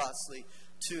more costly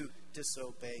to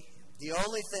disobey Him. The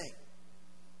only thing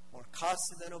more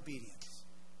costly than obedience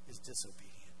is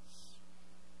disobedience.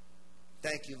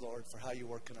 Thank you, Lord, for how you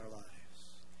work in our lives.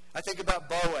 I think about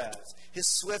Boaz, his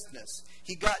swiftness.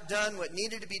 He got done what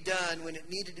needed to be done when it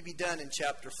needed to be done in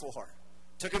chapter 4.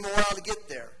 Took him a while to get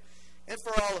there. And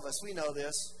for all of us, we know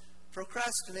this.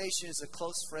 Procrastination is a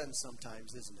close friend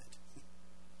sometimes, isn't it?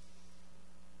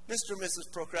 Mr. and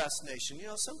Mrs. Procrastination. You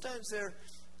know, sometimes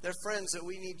they're friends that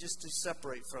we need just to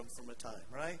separate from a time,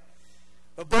 right?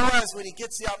 But Boaz, when he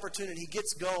gets the opportunity, he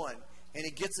gets going and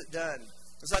he gets it done.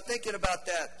 As I was thinking about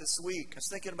that this week, I was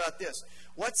thinking about this.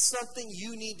 What's something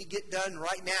you need to get done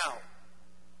right now?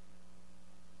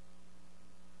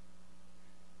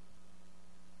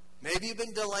 Maybe you've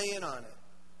been delaying on it.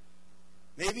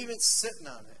 Maybe you've been sitting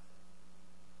on it.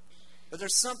 But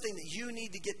there's something that you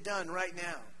need to get done right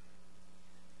now.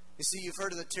 You see, you've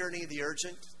heard of the tyranny of the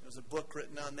urgent. There was a book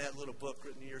written on that, a little book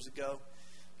written years ago.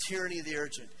 Tyranny of the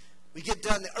urgent. We get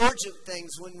done the urgent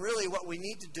things when really what we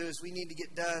need to do is we need to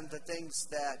get done the things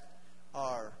that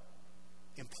are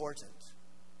important.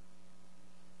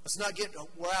 Let's not get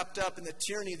wrapped up in the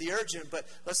tyranny of the urgent, but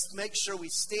let's make sure we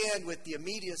stand with the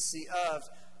immediacy of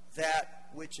that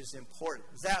which is important,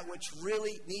 that which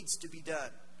really needs to be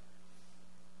done.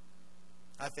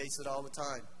 I face it all the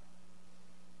time.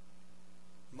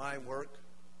 My work,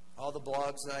 all the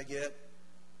blogs that I get,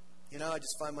 you know, I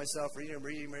just find myself reading.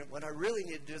 What I really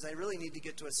need to do is I really need to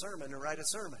get to a sermon and write a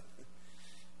sermon.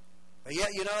 But yet,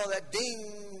 you know, that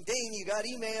ding, ding, you got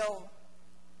email.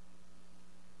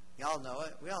 Y'all know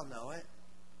it. We all know it.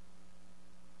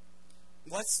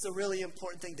 What's the really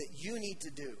important thing that you need to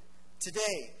do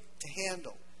today to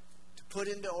handle, to put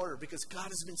into order? Because God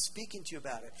has been speaking to you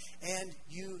about it. And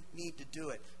you need to do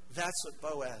it. That's what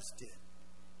Boaz did.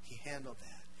 He handled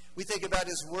that. We think about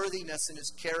his worthiness and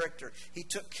his character. He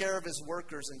took care of his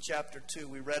workers in chapter 2.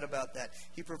 We read about that.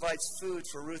 He provides food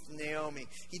for Ruth and Naomi.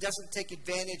 He doesn't take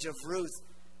advantage of Ruth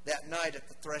that night at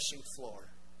the threshing floor.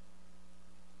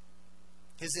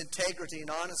 His integrity and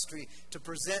honesty to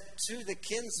present to the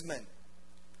kinsman.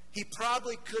 He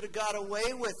probably could have got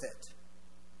away with it.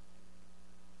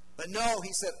 But no, he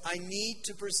said, I need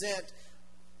to present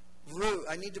Ruth.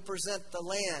 I need to present the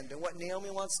land and what Naomi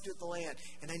wants to do with the land.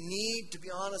 And I need to be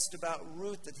honest about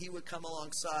Ruth, that he would come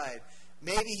alongside.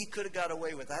 Maybe he could have got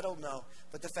away with it. I don't know.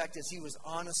 But the fact is, he was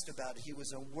honest about it. He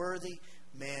was a worthy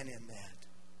man in that.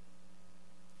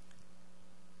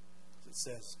 It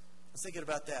says, I was thinking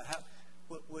about that. How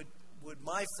would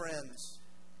my friends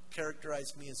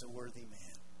characterize me as a worthy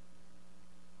man?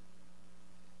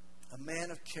 A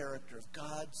man of character, of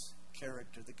God's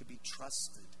character that could be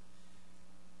trusted.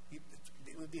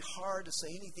 It would be hard to say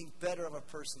anything better of a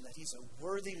person, that he's a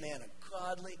worthy man, a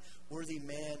godly, worthy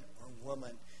man or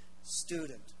woman,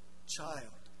 student,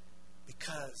 child,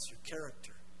 because your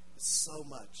character is so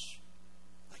much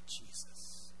like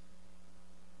Jesus.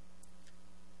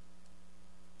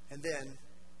 And then,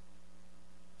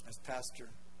 as Pastor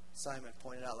Simon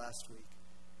pointed out last week,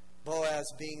 Boaz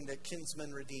being the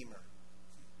kinsman redeemer,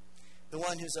 the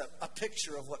one who's a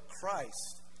picture of what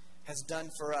Christ has done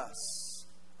for us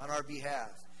on our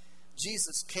behalf.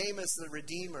 Jesus came as the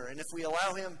Redeemer, and if we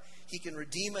allow Him, He can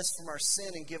redeem us from our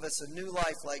sin and give us a new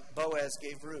life like Boaz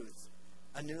gave Ruth.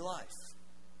 A new life.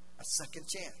 A second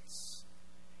chance.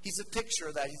 He's a picture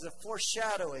of that. He's a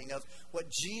foreshadowing of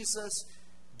what Jesus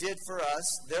did for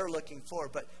us. They're looking for,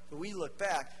 but when we look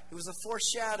back, it was a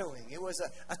foreshadowing. It was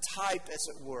a type, as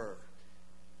it were,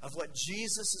 of what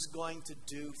Jesus is going to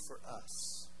do for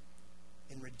us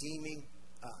in redeeming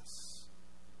us.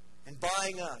 And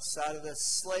buying us out of the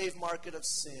slave market of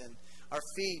sin. Our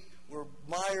feet were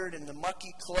mired in the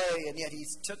mucky clay, and yet He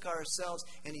took ourselves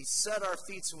and He set our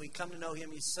feet, so when we come to know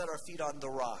Him, He set our feet on the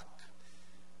rock.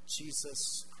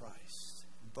 Jesus Christ.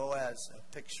 Boaz,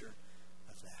 a picture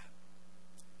of that.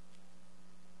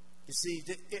 You see,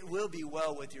 it will be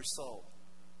well with your soul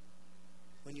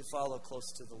when you follow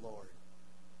close to the Lord.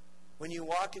 When you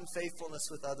walk in faithfulness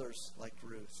with others like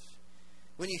Ruth.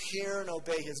 When you hear and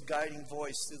obey His guiding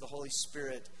voice through the Holy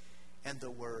Spirit and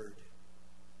the Word.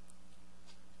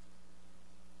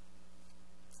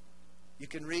 You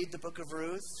can read the book of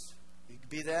Ruth. You can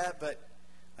be that, but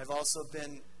I've also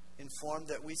been informed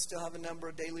that we still have a number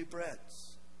of daily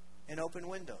breads. and open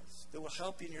windows that will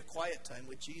help you in your quiet time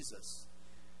with Jesus.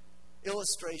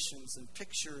 Illustrations and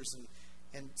pictures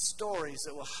and stories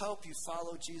that will help you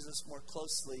follow Jesus more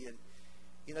closely. And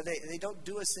they don't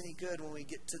do us any good when we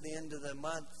get to the end of the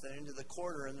month and into the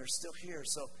quarter and they're still here.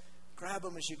 So grab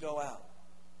them as you go out.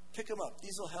 Pick them up.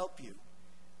 These will help you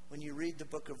when you read the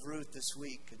book of Ruth this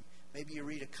week. And maybe you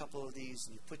read a couple of these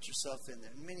and you put yourself in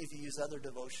there. Many of you use other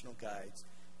devotional guides.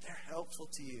 They're helpful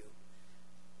to you.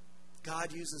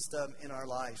 God uses them in our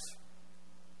life.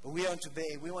 But we want to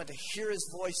obey. We want to hear His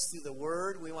voice through the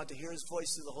Word. We want to hear His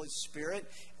voice through the Holy Spirit.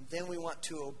 And then we want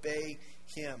to obey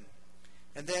Him.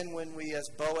 And then when we, as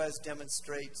Boaz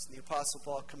demonstrates, the Apostle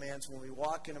Paul commands, when we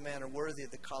walk in a manner worthy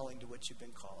of the calling to which you've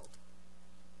been called.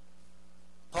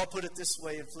 Paul put it this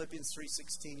way in Philippians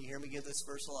 3:16. You hear me give this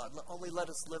verse a lot. Only let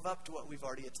us live up to what we've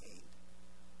already attained.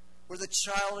 We're the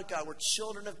child of God. We're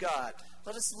children of God.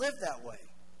 Let us live that way.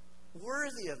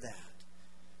 Worthy of that.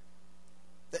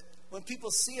 That when people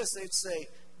see us, they'd say,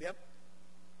 yep,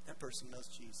 that person knows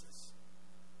Jesus.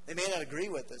 They may not agree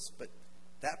with us, but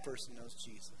that person knows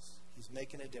Jesus. He's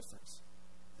making a difference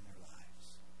in their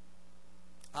lives.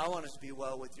 I want it to be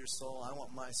well with your soul. I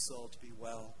want my soul to be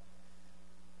well.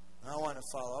 I want to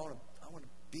follow. I want to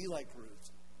be like Ruth.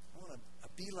 I want to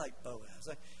be like Boaz.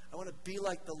 I want to be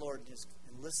like the Lord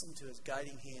and listen to His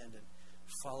guiding hand and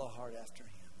follow hard after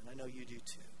Him. And I know you do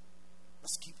too.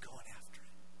 Let's keep going after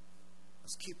it.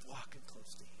 Let's keep walking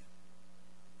close to Him.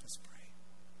 Let's pray.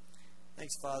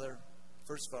 Thanks, Father,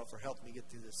 first of all, for helping me get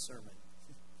through this sermon.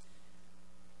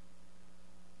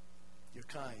 You're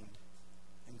kind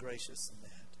and gracious in that.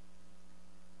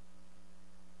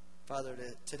 Father,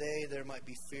 today there might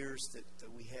be fears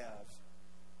that we have,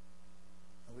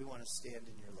 and we want to stand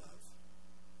in your love.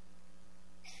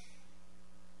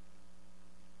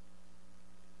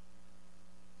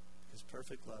 Because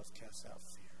perfect love casts out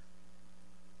fear.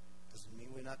 Doesn't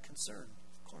mean we're not concerned.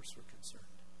 Of course we're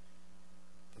concerned.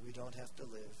 But we don't have to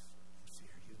live in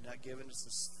fear. You've not given us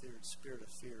the spirit of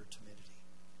fear or timidity,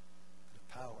 but of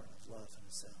power and of love and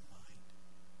a sound mind.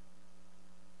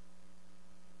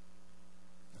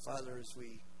 Father, as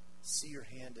we see your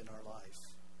hand in our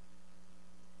life,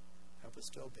 help us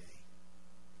to obey,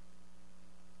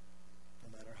 no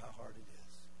matter how hard it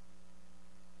is.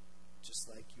 Just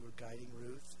like you were guiding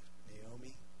Ruth,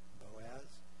 Naomi, Boaz,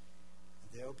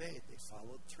 and they obeyed. They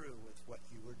followed through with what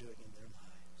you were doing in their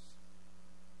lives.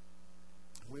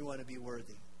 And we want to be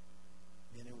worthy,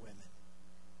 men and women,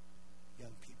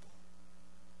 young people.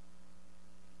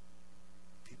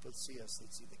 People see us, they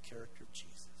see the character of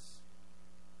Jesus.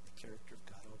 Character of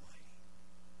God Almighty.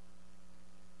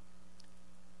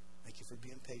 Thank you for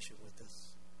being patient with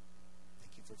us.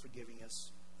 Thank you for forgiving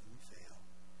us when we fail.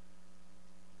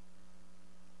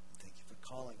 And thank you for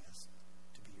calling us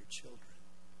to be your children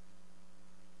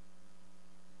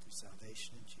through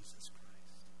salvation in Jesus Christ.